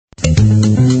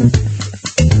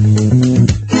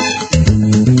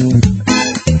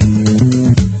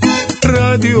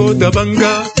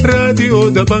دبنقا راديو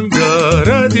دبنقا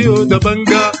راديو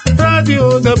دبنقا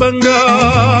راديو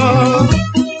دبنقا.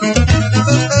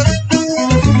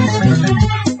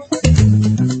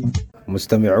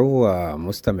 مستمعو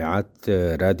ومستمعات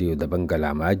راديو دبنقا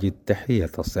الأماجد،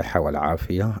 تحية الصحة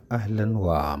والعافية. أهلا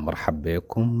ومرحبا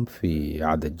بكم في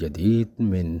عدد جديد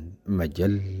من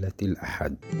مجلة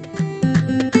الاحد.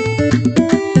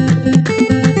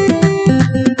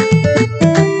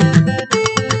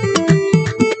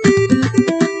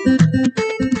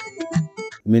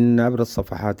 من عبر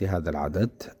الصفحات هذا العدد: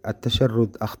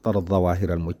 التشرد أخطر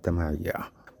الظواهر المجتمعية.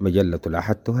 مجلة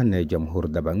الاحد تهنئ جمهور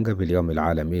دبنقا باليوم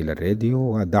العالمي للراديو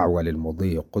ودعوة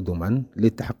للمضي قدما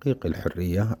لتحقيق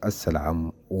الحرية،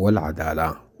 السلام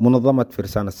والعدالة. منظمة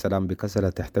فرسان السلام بكسلة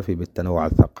تحتفي بالتنوع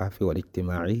الثقافي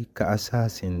والاجتماعي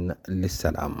كأساس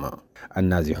للسلام.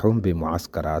 النازحون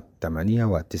بمعسكرات 8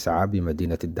 و9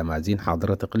 بمدينة الدمازين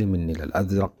حاضرة إقليم النيل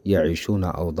الأزرق يعيشون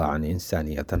أوضاعا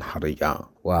إنسانية حرجة.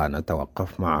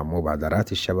 ونتوقف مع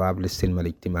مبادرات الشباب للسلم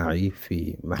الاجتماعي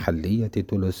في محلية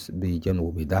تولس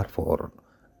بجنوب دارفور.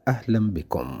 أهلا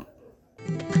بكم.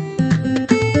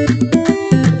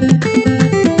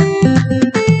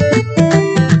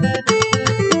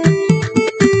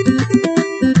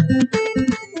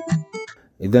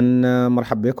 إذن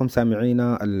مرحبا بكم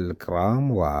سامعينا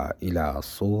الكرام، وإلى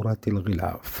صورة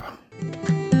الغلاف.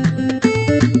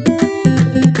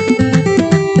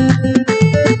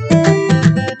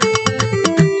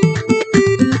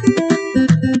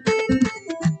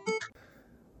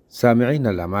 سامعينا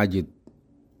الأماجد،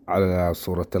 على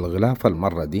صورة الغلاف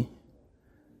المرة دي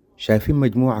شايفين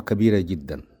مجموعة كبيرة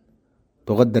جدا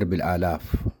تقدر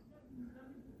بالآلاف،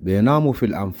 بيناموا في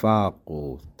الأنفاق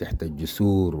وتحت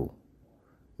الجسور،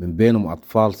 من بينهم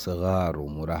أطفال صغار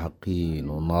ومراهقين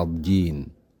وناضجين،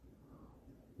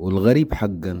 والغريب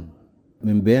حقا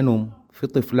من بينهم في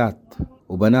طفلات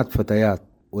وبنات فتيات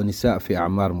ونساء في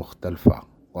أعمار مختلفة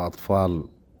وأطفال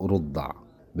رضع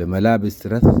بملابس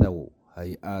رثة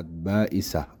وهيئات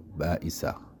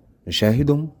بائسة.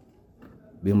 نشاهدهم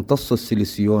بيمتصوا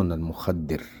السيليسيون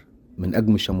المخدر من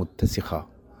أقمشة متسخة،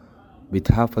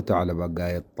 بيتهافتوا على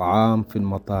بقايا الطعام في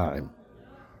المطاعم،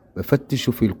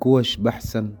 بفتشوا في الكوش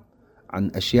بحثا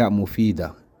عن أشياء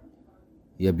مفيدة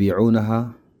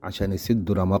يبيعونها عشان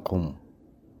يسدوا رمقهم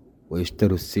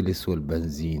ويشتروا السلس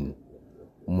والبنزين.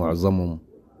 ومعظمهم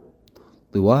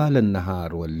طوال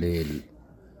النهار والليل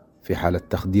في حالة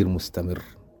تخدير مستمر،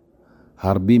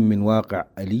 هاربين من واقع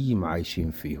أليم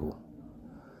عايشين فيه.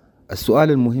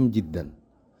 السؤال المهم جدا: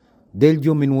 ديل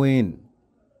جو من وين؟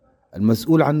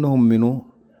 المسؤول عنهم منو؟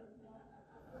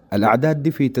 الأعداد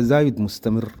دي في تزايد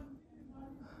مستمر.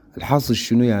 الحاصل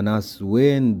شنو يا ناس؟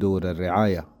 وين دور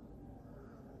الرعاية؟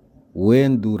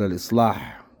 وين دور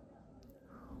الإصلاح؟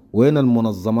 وين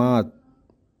المنظمات؟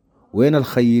 وين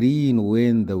الخيرين؟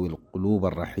 وين ذوي القلوب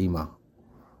الرحيمة؟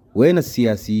 وين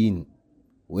السياسيين؟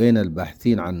 وين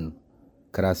الباحثين عن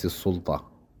كراسي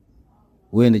السلطة؟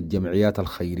 وين الجمعيات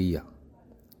الخيرية؟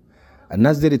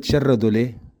 الناس دي يتشردوا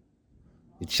ليه؟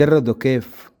 يتشردوا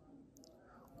كيف؟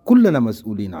 كلنا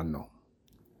مسؤولين عنه،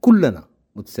 كلنا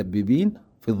متسببين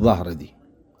في الظاهرة دي.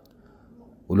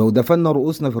 ولو دفنا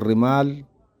رؤوسنا في الرمال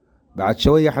بعد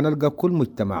شوية حنلقى كل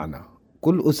مجتمعنا،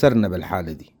 كل أسرنا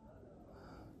بالحالة دي،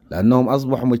 لأنهم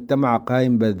أصبحوا مجتمع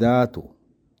قائم بذاته،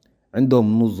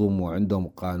 عندهم نظم وعندهم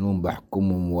قانون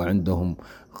بحكمهم وعندهم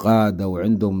قادة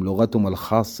وعندهم لغتهم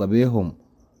الخاصة بهم،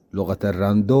 لغة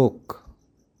الراندوك.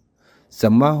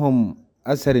 سماهم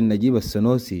أسر النجيب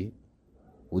السنوسي،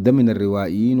 وده من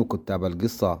الروائيين وكتاب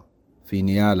القصة في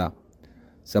نيالا،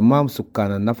 سماهم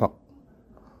سكان النفق.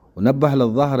 ونبه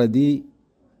للظاهرة دي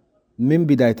من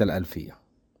بداية الألفية،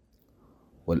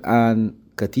 والآن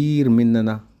كثير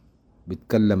مننا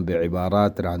بيتكلم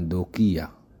بعبارات راندوكية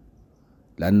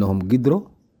لأنهم قدروا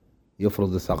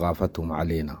يفرضوا ثقافتهم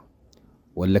علينا.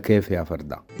 ولا كيف يا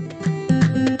فردا؟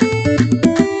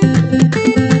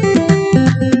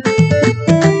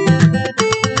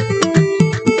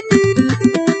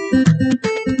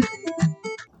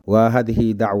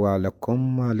 وهذه دعوة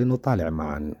لكم لنطالع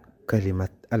معا كلمة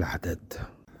العدد.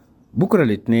 بكرة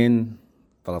الاثنين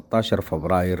 13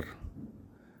 فبراير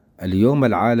اليوم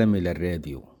العالمي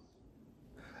للراديو،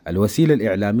 الوسيلة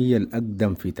الإعلامية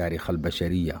الأقدم في تاريخ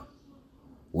البشرية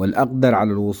والأقدر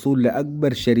على الوصول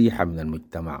لأكبر شريحة من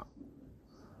المجتمع،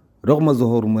 رغم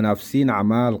ظهور منافسين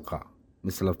عمالقة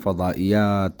مثل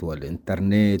الفضائيات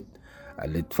والإنترنت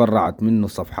اللي تفرعت منه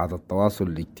صفحات التواصل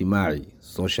الاجتماعي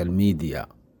السوشيال ميديا،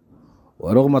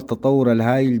 ورغم التطور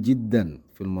الهائل جدا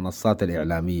في المنصات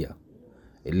الإعلامية،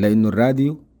 إلا أن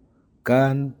الراديو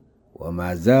كان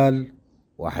وما زال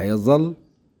وحيظل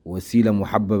وسيلة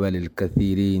محببة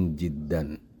للكثيرين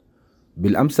جدا.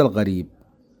 بالأمس الغريب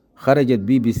خرجت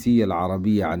BBC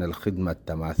العربية عن الخدمة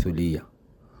التماثلية،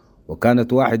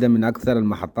 وكانت واحدة من أكثر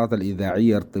المحطات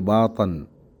الإذاعية ارتباطا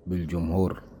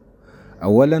بالجمهور،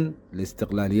 أولا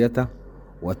لاستقلاليتها،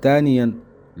 وثانيا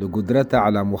لقدرتها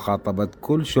على مخاطبة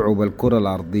كل شعوب الكرة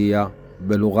الأرضية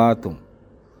بلغاتهم.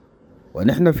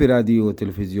 ونحن في راديو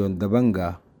وتلفزيون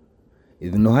دبنقا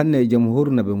إذ نهنئ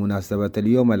جمهورنا بمناسبة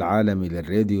اليوم العالمي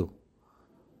للراديو،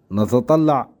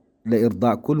 نتطلع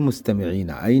لإرضاء كل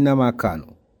مستمعينا أينما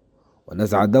كانوا،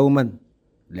 ونسعى دوما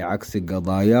لعكس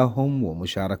قضاياهم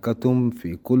ومشاركتهم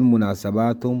في كل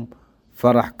مناسباتهم،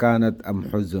 فرح كانت أم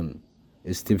حزن،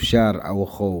 استبشار أو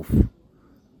خوف،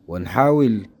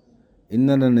 ونحاول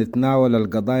إننا نتناول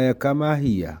القضايا كما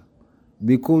هي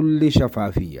بكل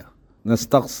شفافية،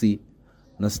 نستقصي،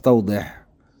 نستوضح،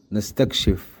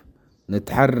 نستكشف،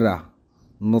 نتحرى،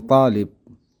 نطالب،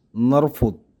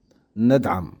 نرفض،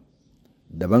 ندعم.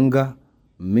 دبنقا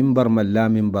منبر من لا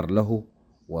منبر له،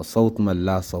 وصوت من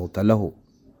لا صوت له،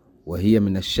 وهي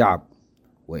من الشعب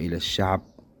وإلى الشعب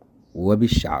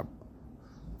وبالشعب.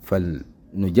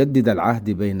 فلنجدد العهد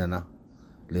بيننا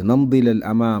لنمضي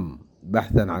للأمام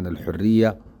بحثا عن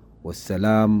الحرية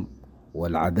والسلام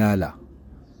والعدالة،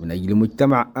 من أجل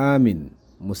مجتمع آمن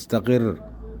مستقر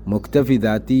مكتفي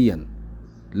ذاتيا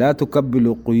لا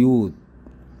تكبل قيود،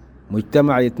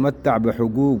 مجتمع يتمتع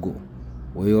بحقوقه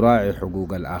ويراعي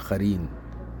حقوق الآخرين.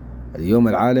 اليوم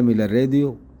العالمي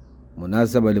للراديو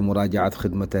مناسبة لمراجعة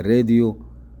خدمة الراديو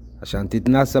عشان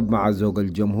تتناسب مع ذوق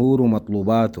الجمهور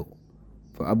ومطلوباته،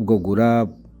 فأبقوا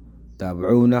قراب،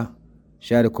 تابعونا،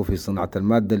 شاركوا في صناعة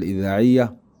المادة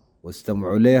الإذاعية،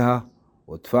 واستمعوا لها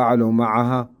وتفاعلوا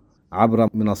معها عبر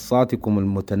منصاتكم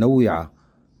المتنوعة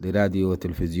لراديو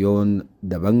وتلفزيون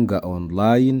دبنقا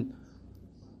أونلاين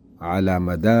على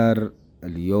مدار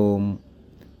اليوم.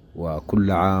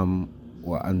 وكل عام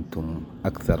وأنتم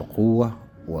أكثر قوة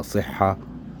وصحة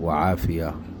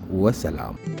وعافية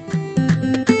وسلام.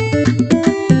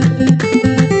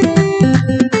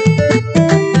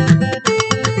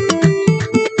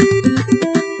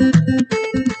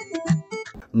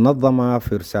 نظم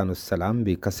فرسان السلام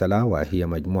بكسلة، وهي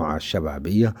مجموعة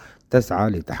شبابية تسعى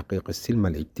لتحقيق السلم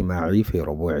الاجتماعي في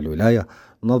ربوع الولاية،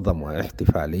 نظموا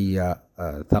احتفالية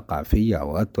ثقافية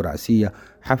وتراثية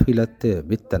حفلت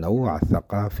بالتنوع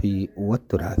الثقافي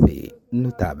والتراثي.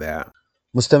 نتابع.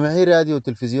 مستمعي راديو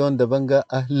وتلفزيون دبنقا،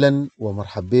 أهلا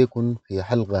ومرحبا بكم في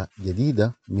حلقة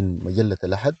جديدة من مجلة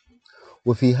الاحد.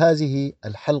 وفي هذه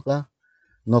الحلقة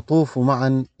نطوف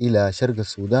معا إلى شرق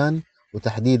السودان،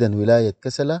 وتحديدا ولاية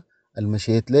كسلة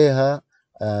المشيت لها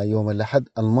يوم الاحد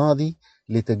الماضي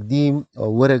لتقديم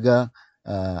ورقة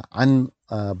عن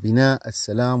بناء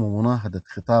السلام ومناهضة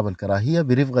خطاب الكراهية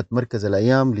برفقة مركز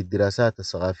الأيام للدراسات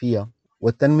الثقافية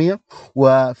والتنمية.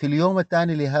 وفي اليوم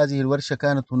الثاني لهذه الورشة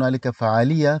كانت هنالك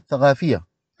فعالية ثقافية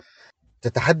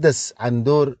تتحدث عن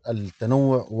دور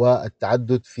التنوع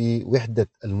والتعدد في وحدة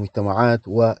المجتمعات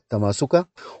وتماسكها.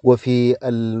 وفي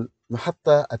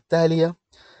المحطة التالية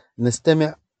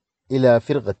نستمع إلى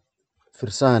فرقة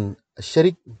فرسان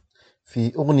الشرق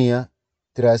في أغنية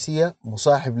تراثية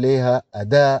مصاحب لها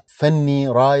أداء فني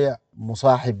رائع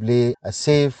مصاحب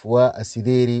للسيف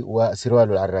والسديري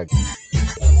وسروال العراقي.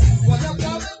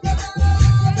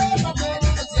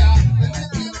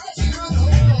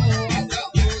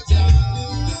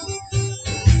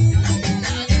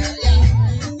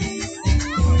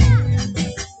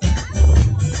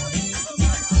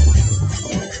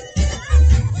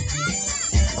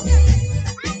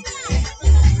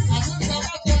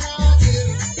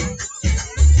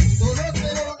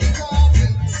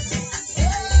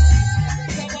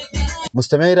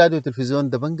 مستمعي راديو تلفزيون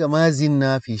دبنقا، ما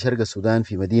زلنا في شرق السودان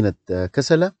في مدينة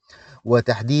كسلة،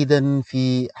 وتحديدا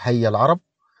في حي العرب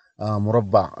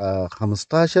مربع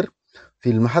 15. في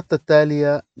المحطة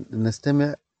التالية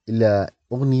نستمع إلى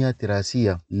أغنية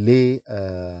تراثية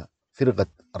لفرقة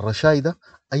الرشايدة،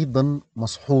 أيضا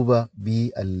مصحوبة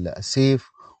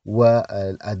بالسيف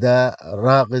والأداء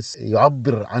راقص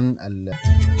يعبر عن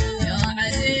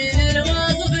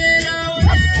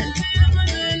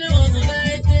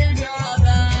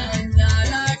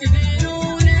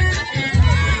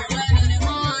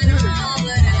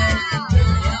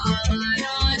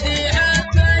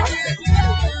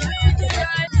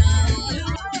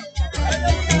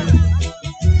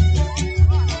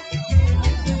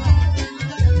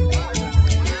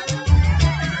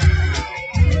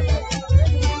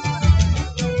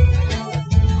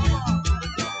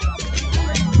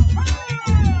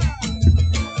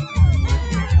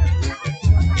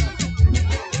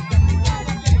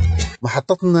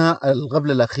محطتنا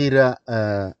القبل الأخيرة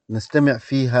نستمع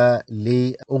فيها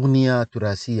لأغنية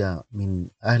تراثية من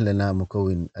أهلنا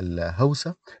مكون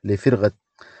الهوسة لفرقة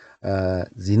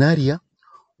زيناريا،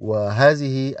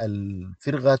 وهذه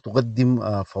الفرقة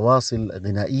تقدم فواصل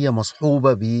غنائية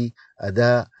مصحوبة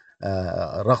بأداء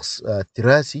رقص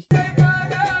تراثي.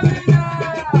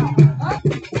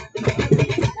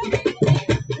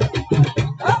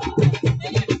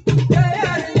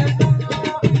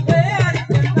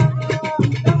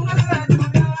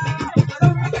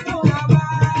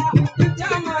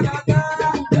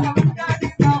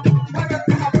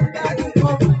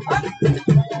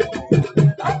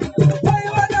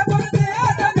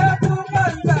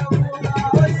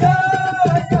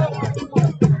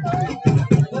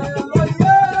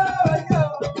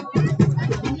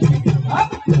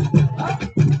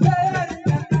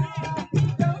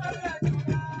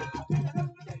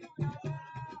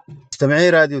 مستمعي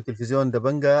راديو تلفزيون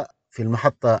دبنقا، في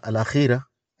المحطة الأخيرة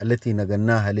التي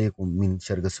نقلناها لكم من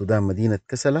شرق السودان مدينة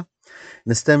كسلة،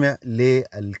 نستمع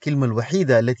للكلمة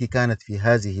الوحيدة التي كانت في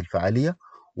هذه الفعالية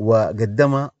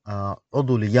وقدمها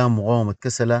عضو لجان مقاومة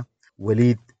كسلة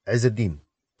وليد عز الدين.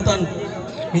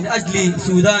 من أجل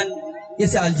سودان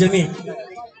يسعى الجميع.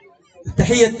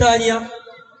 التحية الثانية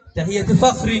تحية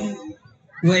فخر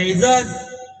وإعزاز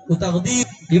وتقدير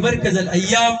لمركز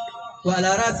الأيام،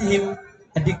 وعلى رأسهم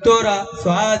الدكتورة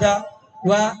سعادة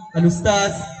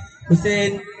والأستاذ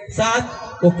حسين سعد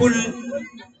وكل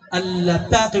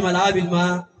الطاقم العامل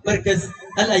مع مركز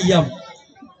الأيام.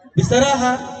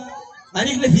 بصراحة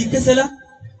نحن في كسلة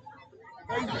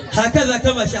هكذا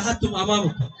كما شاهدتم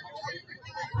أمامكم،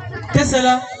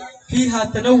 كسلة فيها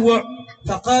تنوع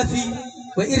ثقافي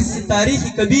وإرث تاريخي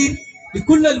كبير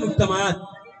لكل المجتمعات.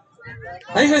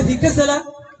 نحن في كسلة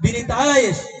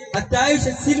بنتعايش التعايش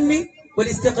السلمي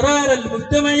والاستقرار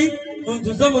المجتمعي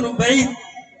منذ زمن بعيد.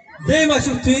 زي ما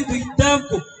شفتوا انتم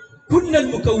قدامكم كل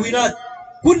المكونات،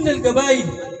 كل القبائل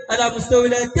على مستوى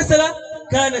ولاية كسلة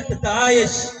كانت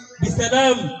تتعايش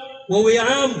بسلام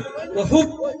ووئام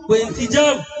وحب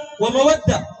وانسجام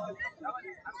ومودة.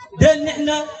 ده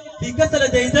نحن في كسلة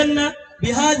ديدنا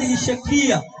بهذه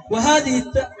الشكلية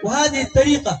وهذه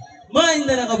الطريقة. ما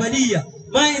عندنا قبلية،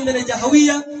 ما عندنا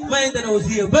جهوية، ما عندنا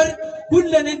وزية، بل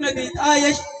كلنا نحن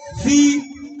بنتعايش في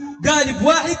قالب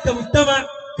واحد كمجتمع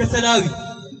كسلاوي.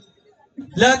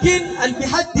 لكن اللي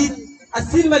بيحدد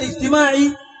السلم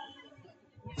الاجتماعي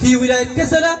في ولاية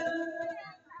كسلة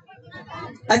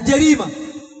الجريمة.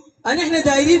 نحن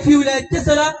دايرين في ولاية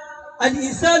كسلة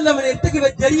الإنسان لما يرتكب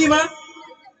الجريمة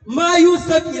ما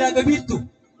يوصل إلى قبيلته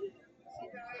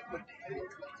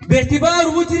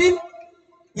باعتباره مجرم.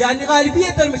 يعني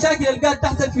غالبية المشاكل اللي قاعد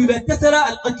تحصل في ولاية كسلة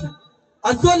القتل.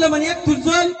 الزول لما يقتل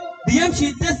زول بيمشي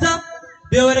يتسع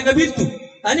بورا قبيلته.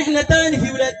 نحن تاني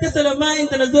في ولاية كسلة ما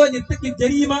عندنا زول يرتكب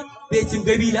جريمة باسم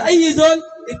قبيلة. أي زول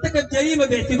ارتكب جريمة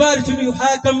باعتباره شنو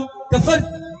يحاكم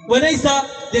كفرد وليس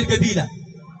للقبيلة.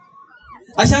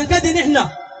 عشان كده نحن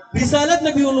رسالتنا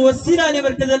بنوصلها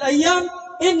لمركز الأيام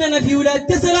إننا في ولاية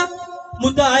كسلة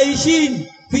متعايشين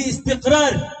في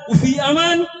استقرار وفي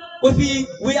أمان وفي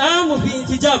وئام وفي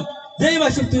انسجام. زي ما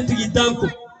شفتوا انتم قدامكم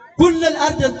كل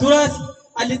الأرض التراثي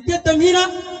اللي تقدم هنا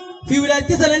في ولاية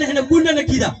كسلة نحن كلنا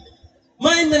كده،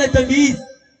 ما عندنا تمييز،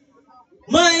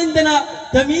 ما عندنا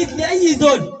تمييز لأي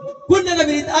زول، كلنا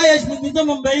بنتعايش من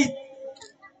زمن بعيد.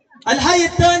 الحاجة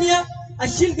الثانية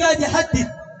الشيء قاعد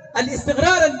يحدد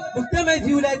الاستقرار المجتمعي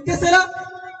في ولاية كسلة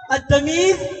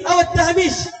التمييز أو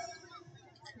التهميش.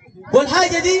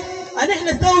 والحاجة دي نحن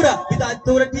الثورة بتاعت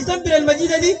ثورة ديسمبر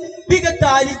المجيدة دي بقت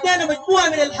تعالجنا مجموعة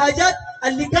من الحاجات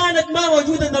اللي كانت ما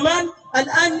موجودة زمان،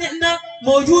 الآن نحن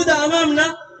موجودة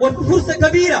أمامنا وفرصة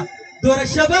كبيرة. دور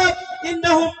الشباب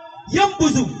إنهم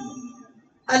ينبذوا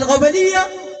الغبلية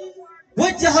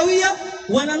والجهوية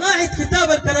ونناعد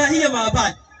خطاب الكراهية مع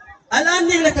بعض. الآن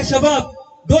نحن كشباب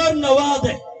دورنا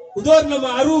واضح ودورنا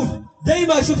معروف. زي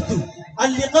ما شفتوا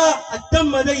اللقاء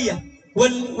التم دي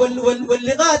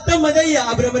واللقاء التم دي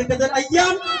عبر مركز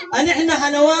الأيام، نحن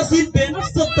حنواصل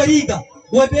بنفس الطريقة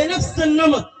وبنفس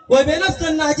النمط وبنفس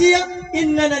النهجية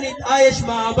إننا نتعايش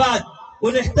مع بعض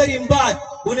ونحترم بعض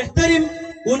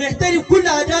ونحترم كل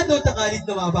عاداتنا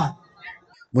وتقاليدنا مع بعض.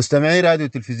 مستمعي راديو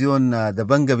تلفزيون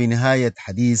دبنقا، بنهاية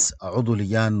حديث عضو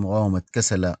لجان مقاومة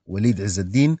كسلة وليد عز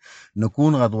الدين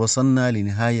نكون قد وصلنا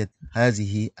لنهاية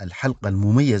هذه الحلقة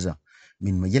المميزة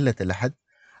من مجلة الاحد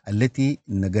التي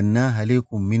نقلناها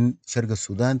لكم من شرق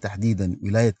السودان تحديدا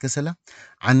ولاية كسلة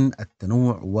عن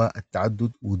التنوع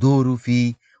والتعدد ودوره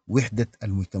في وحدة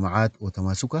المجتمعات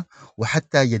وتماسكها.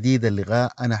 وحتى جديد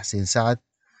اللقاء، أنا حسين سعد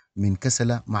من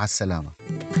كسلة، مع السلامة.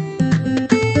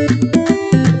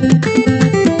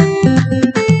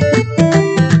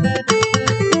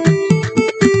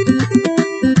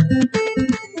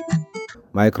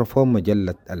 ميكروفون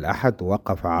مجلة الأحد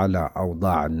وقف على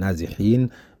أوضاع النازحين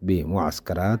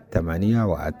بمعسكرات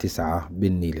 8 و9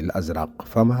 بالنيل الأزرق،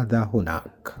 فماذا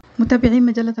هناك؟ متابعين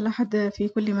مجلة الأحد في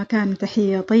كل مكان،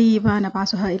 تحية طيبة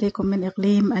نبعثها إليكم من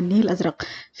إقليم النيل الأزرق.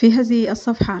 في هذه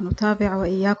الصفحة نتابع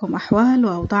وإياكم أحوال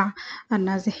وأوضاع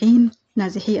النازحين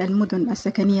نازحي المدن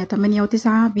السكنية 8 و9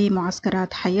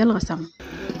 بمعسكرات حي الغسم.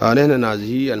 نحن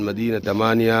نازحي المدينة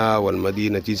 8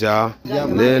 والمدينة 9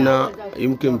 لنا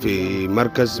يمكن في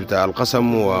مركز بتاع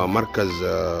القسم ومركز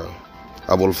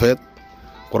أبو الفيض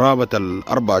قرابة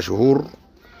 4 شهور.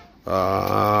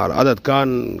 العدد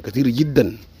كان كثير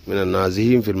جدا من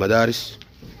النازحين في المدارس،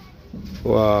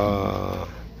 وما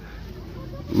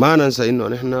ننسى إنه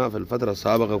نحن في الفترة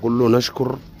السابقة كله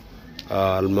نشكر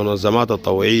المنظمات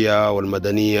الطوعية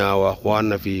والمدنية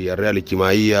وأخواننا في الرعاية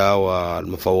الاجتماعية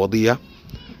والمفوضية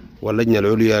واللجنة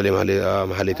العليا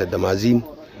لمحلية الدمازين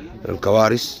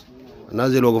الكوارث. الناس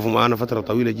اللي وقفوا معنا فترة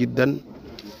طويلة جدا،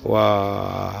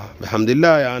 وبحمد الله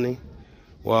يعني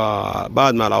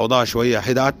وبعد ما الأوضاع شوية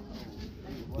حدات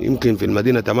يمكن في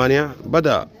المدينة 8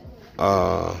 بدأ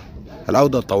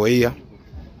العودة الطوعية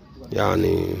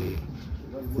يعني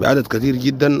بعدد كثير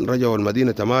جدا رجعوا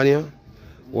المدينة 8.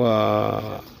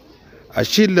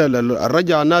 والشيء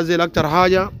الرجع النازل أكثر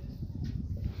حاجة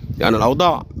يعني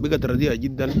الأوضاع بقت رديئة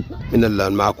جدا من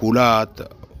المأكولات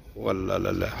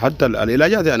حتى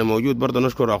العلاجات يعني موجود. برضه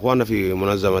نشكر أخواننا في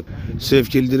منظمة سيف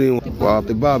تشيلدرن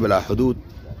وأطباء بلا حدود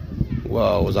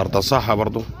ووزارة الصحة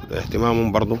برضه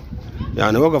اهتمامهم برضه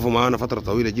يعني وقفوا معنا فترة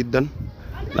طويلة جدا.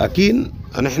 لكن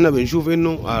نحن بنشوف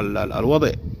إنه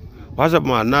الوضع وحسب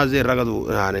ما الناس زي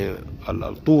رقدوا يعني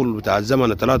الطول بتاع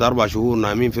الزمن 3-4 شهور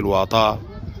نايمين في الواطة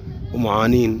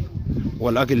ومعانين،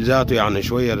 والأكل ذاته يعني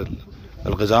شوية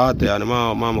الغذاءات يعني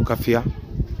ما مكفية.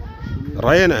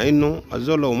 رأينا إنه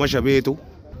الزول لو مشى بيته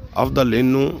أفضل،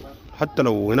 لأنه حتى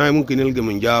لو هناي ممكن يلقى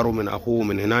من جاره من أخوه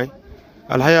من هناي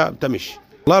الحياة بتمشي.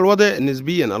 والله الوضع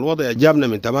نسبيا الوضع جابنا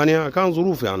من 8 كان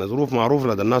ظروف يعني ظروف معروفة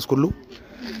لدى الناس كله،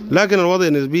 لكن الوضع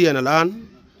نسبيا الآن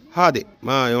هادئ،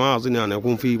 ما أظن يعني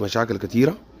يكون فيه مشاكل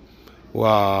كثيرة.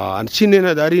 والشيء اللي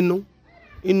هنا دارينه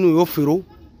إنه يوفروا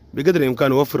بقدر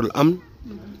الإمكان يوفر الأمن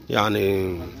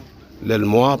يعني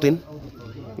للمواطن،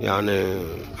 يعني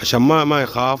عشان ما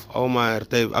يخاف أو ما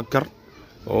يرتيب أكثر.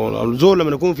 والزول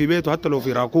لما يكون في بيته حتى لو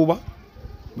في راكوبة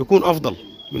بيكون أفضل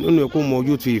من إنه يكون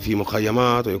موجود في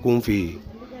مخيمات ويكون في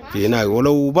هناك.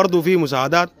 ولو برضو في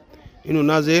مساعدات إنه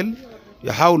نازل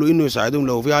يحاولوا إنه يساعدهم،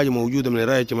 لو في حاجة موجودة من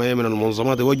الرعاية الاجتماعية من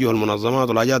المنظمات يوجهوا المنظمات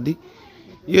والحاجات دي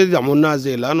يدعموا الناس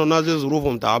زي، لأنه الناس زي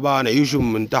ظروفهم تعبان يعيشوا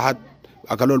من تحت،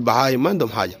 أكلوا البهايم ما عندهم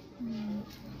حاجة.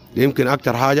 يمكن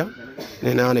أكتر حاجة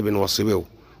نحن يعني بنوصي به،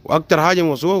 وأكتر حاجة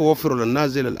بنوصي به يوفروا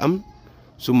للناس زي الأمن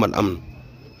ثم الأمن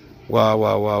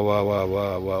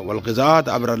والغذاءات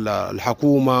عبر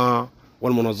الحكومة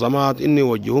والمنظمات إنه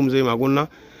يوجهوهم زي ما قلنا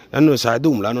أنه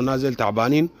يساعدوهم، لأنه الناس زي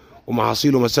تعبانين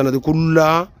ومحاصيلهم السنة دي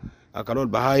كلها أكلوا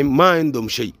البهايم ما عندهم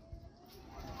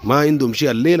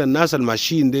شيء الليلة الناس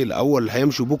الماشيين ديل أول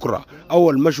هيمشوا بكرة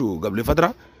أول مشوا قبل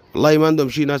فترة والله ما عندهم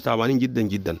شيء، ناس تعبانين جدا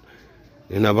جدا.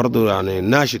 هنا برضو يعني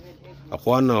ناشد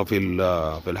أخواننا في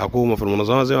الحكومة في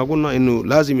المنظمات زي ما قلنا إنه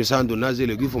لازم يساندوا الناس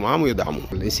اللي يقفوا معاهم ويدعموا.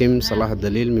 الاسم صلاح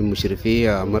الدليل من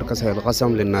مشرفي مركز حي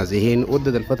القسم للنازحين.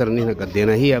 ودد الفترة اللي هنا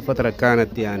قضينا هي فترة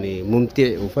كانت يعني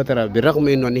ممتع، وفترة بالرغم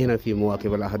إنه هنا في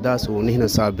مواكب الأحداث ونحن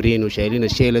صابرين وشايلين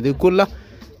الشيلة دي كلها.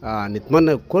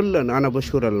 نتمنى أنا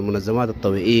بشكر المنظمات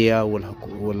الطوعية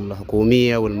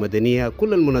والحكومية والمدنية،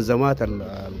 كل المنظمات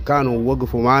اللي كانوا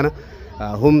وقفوا معنا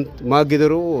هم ما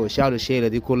قدروا شالوا الشيلة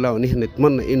دي كلها. ونحن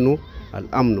نتمنى إنه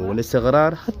الأمن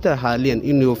والاستقرار حتى حاليا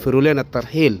إنه يوفروا لنا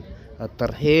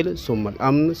الترحيل ثم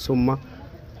الأمن ثم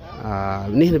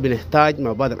نحن بنحتاج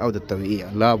ما بعد العودة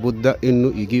الطبيعية لا بد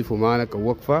إنه يقفوا معنا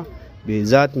كوقفة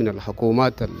بالذات من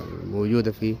الحكومات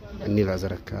الموجودة في النيل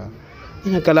الأزرق.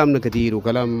 هنا كلامنا كثير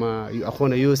وكلام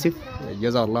أخونا يوسف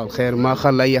جزاه الله الخير ما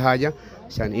خلى أي حاجة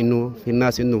عشان إنه في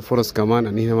الناس إنه فرص كمان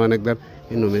أن هنا ما نقدر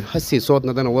إنه بنحسي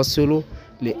صوتنا ده نوصله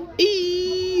لأي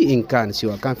إن كان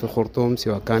سواء كان في الخرطوم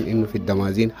سواء كان إنه في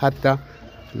الدمازين حتى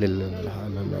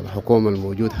للحكومة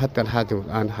الموجود حتى الحاكم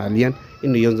الآن حاليا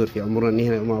إنه ينظر في أمورنا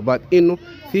هنا ما بعد إنه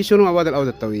في شنو ما بعد العودة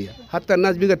الطويلة. حتى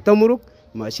الناس بقت تمرق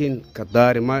ماشيين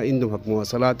كالدار ما عندهم حق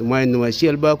مواصلات وما عندهم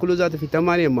أشياء الباكلوا ذاته في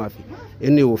 8 ما في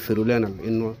إنه يوفروا لنا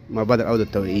إنه ما بعد العودة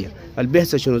الطويلة.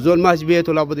 البحث شنو زول ماشي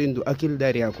بيته لابد عنده أكل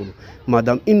داير يأكله، ما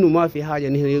دام إنه ما في حاجة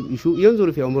نحن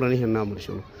ينظروا في أمورنا نحن نعمل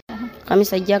شنو.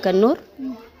 خميس جاك النور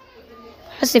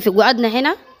حسي في قعدنا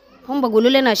هنا هم بيقولوا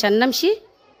لنا عشان نمشي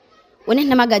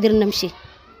ونحن ما قادرين نمشي.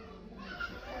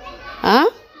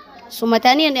 ثم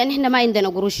ثانيا لأن احنا ما عندنا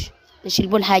قروش نشيل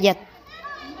بو الحاجات.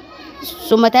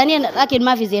 ثم ثانيا الأكل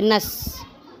ما في زي الناس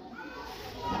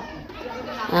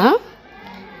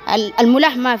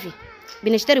الملاح ما في،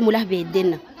 بنشتري ملاح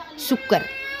بيدينا، سكر،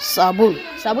 صابون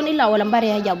إلا أول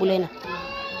امبارح جابوا لنا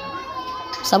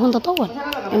صابون تطول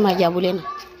ما جابوا لنا.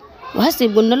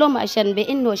 وهسه قلنا لهم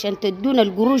عشان تدونا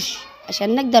القروش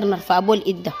عشان نقدر نرفع بول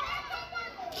إده،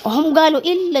 وهم قالوا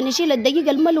إلا نشيل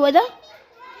الدقيقة الملوى ده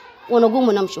ونقوم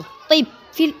ونمشوا. طيب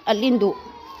في اللي عنده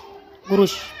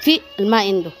قروش، في الماء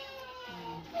عنده،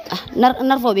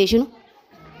 نرفع بيه شنو؟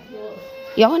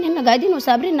 يا هون احنا قاعدين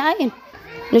وصابرين نعاين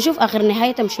نشوف آخر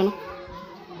نهايتهم شنو.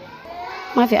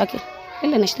 ما في أكل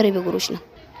إلا نشتري بقروشنا،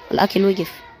 الأكل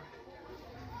وقف.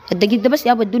 الدقيق ده بس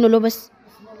يابا ادونا له، بس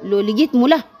لو لقيت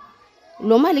ملا،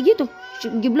 لو ما لقيته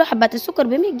جيب له حبات السكر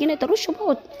ب100 جنيه ترشه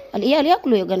بوت العيال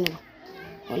ياكلوا يقننوا،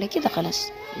 ولا كده خلاص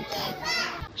انتهت.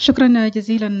 شكرا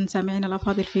جزيلا سامعينا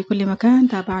الأفاضل في كل مكان،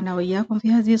 تابعنا وإياكم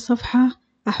في هذه الصفحة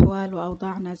أحوال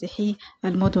وأوضاع نازحي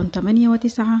المدن 8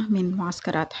 و9 من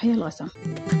معسكرات حي الغسم.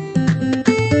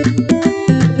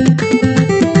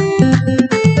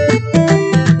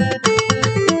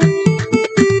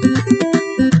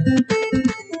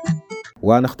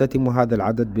 ونختتم هذا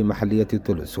العدد بمحلية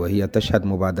تولس، وهي تشهد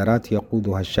مبادرات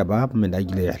يقودها الشباب من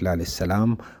أجل إحلال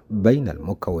السلام بين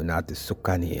المكونات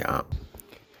السكانية.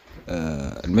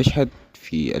 المشهد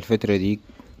في الفترة دي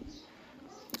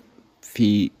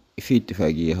في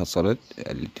اتفاقية حصلت.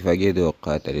 الاتفاقية دي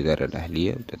وقعت الإدارة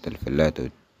الأهلية بتاعت الفلات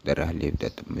والإدارة الأهلية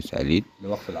بتاعت مساليد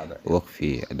لوقف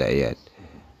العدائيات.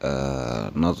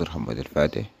 ناظر محمد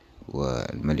الفاتح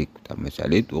والملك بتاع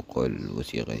مساليد وقعوا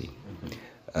الوثيقة دي.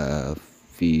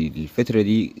 في الفترة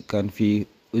دي كان في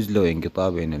عزلة وانقطاع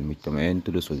بين المجتمعين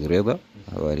تولس وقريضة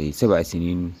حوالي 7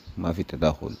 سنين، ما في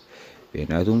تداخل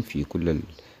بيناتهم في كل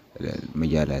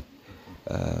المجالات.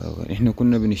 نحن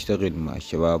كنا بنشتغل مع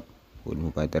الشباب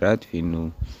والمبادرات في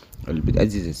انه اللي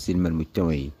بتعزز السلم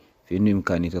المجتمعي، في انه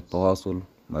امكانية التواصل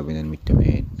ما بين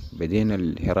المجتمعين. بدينا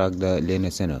الحراك ده لنا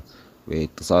سنة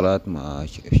باتصالات مع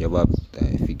شباب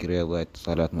في قريضة،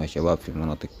 اتصالات مع شباب في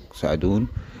مناطق سعدون.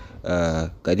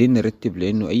 قاعدين نرتب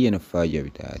لانه اي نفاجة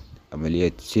بتاعت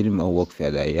عملية سلم او وقف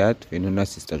عدائيات في انه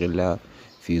الناس تستغلها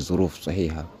في ظروف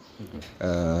صحيحة.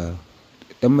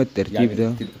 تم الترتيب يعني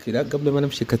ده كده. قبل ما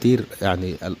نمشي كتير،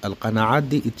 يعني القناعات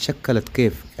دي اتشكلت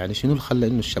كيف؟ يعني شنو اللي خلى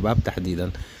انه الشباب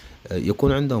تحديدا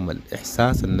يكون عندهم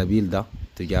الاحساس النبيل ده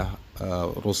تجاه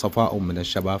رصفائهم من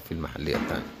الشباب في المحلية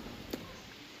الثانية؟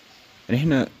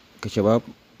 نحن كشباب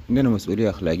عندنا مسؤولية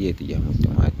أخلاقية تجاه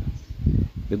مجتمعاتنا،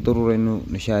 بالضرورة انه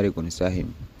نشارك ونساهم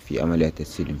في عمليات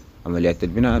السلم. عمليات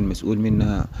البناء المسؤول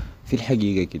منها في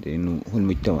الحقيقة كده انه هو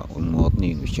المجتمع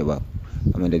والمواطنين والشباب.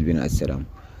 عملية بناء السلام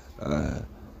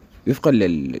وفقا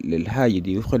للحاجة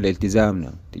دي، وفقا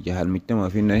لالتزامنا تجاه المجتمع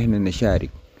في انه نحن نشارك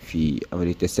في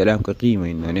عملية السلام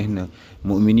كقيمة، انه نحن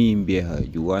مؤمنين بها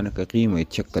جوانا كقيمة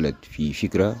اتشكلت في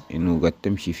فكرة انه قد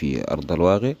تمشي في ارض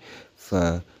الواقع.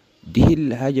 فدي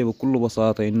الحاجة بكل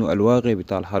بساطة انه الواقع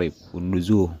بتاع الحرب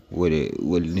والنزوح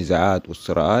والنزاعات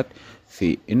والصراعات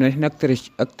في انه نحن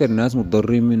اكتر ناس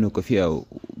متضررين منه كفئة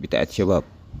بتاعت شباب،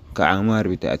 كعمار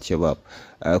بتاعت شباب.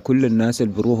 كل الناس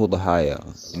اللي بروحوا ضحايا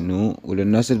انه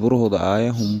والناس اللي بروحوا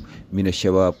ضحايا هم من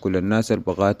الشباب، كل الناس اللي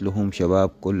بقات لهم شباب،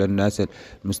 كل الناس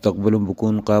مستقبلهم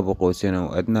بيكون قاب قوسين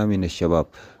او ادنى من الشباب.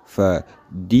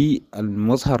 فدي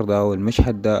المظهر ده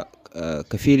والمشهد ده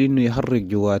كفيل انه يحرك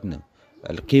جواتنا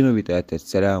القيمة بتاعت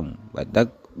السلام. بعد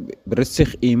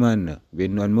برسخ ايماننا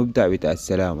بانه المبدع بتاع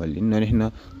السلام اللي انه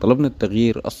نحن طلبنا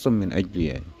التغيير اصلا من اجله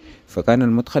يعني. فكان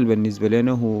المدخل بالنسبة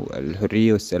لنا هو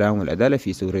الحرية والسلام والعدالة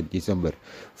في ثورة ديسمبر.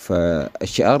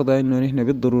 فالشعار ده انه نحن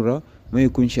بالضرورة ما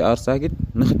يكون شعار ساكت،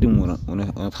 نخدم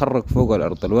ونتحرك فوق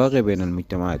الارض الواقع بين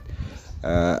المجتمعات.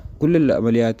 كل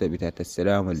العمليات بتاعت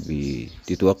السلام اللي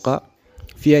بتتوقع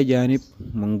فيها جانب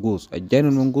منقوص.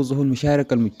 الجانب المنقوص هو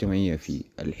المشاركة المجتمعية في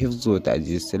الحفظ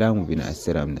وتعزيز السلام وبناء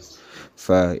السلام ده.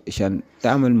 فعشان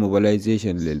تعمل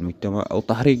موبلايزيشن للمجتمع او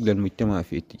تحريك للمجتمع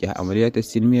في اتجاه عمليات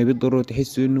السلمية بالضرورة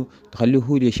تحسوا انه تخليه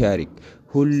هو اللي يشارك،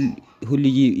 هو اللي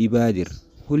يجي يبادر،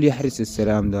 هو اللي يحرس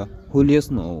السلام ده، هو اللي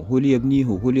يصنعه، هو اللي يبنيه،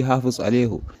 هو اللي يحافظ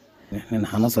عليه. نحن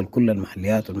حنصل كل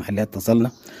المحليات والمحليات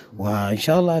تصلنا، وإن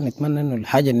شاء الله نتمنى إنه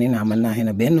الحاجة اللي عملناها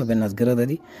هنا بيننا وبين الناس قريضة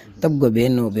دي تبقى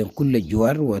بيننا وبين كل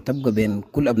الجوار، وتبقى بين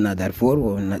كل أبناء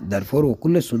دارفور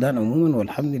وكل السودان عموما.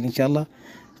 والحمد لله إن شاء الله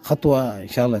خطوة إن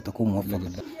شاء الله تكون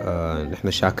موفقة.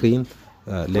 نحن شاكرين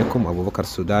لكم أبو بكر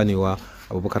السوداني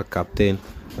وأبو بكر كابتن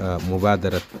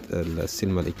مبادرة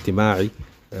السلم الاجتماعي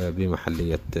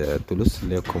بمحلية تولس.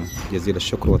 لكم جزيل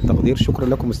الشكر والتقدير. شكرا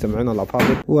لكم مستمعينا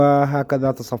الأفاضل.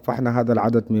 وهكذا تصفحنا هذا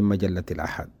العدد من مجلة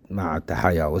الاحد، مع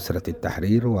تحايا أسرة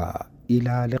التحرير،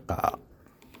 وإلى لقاء.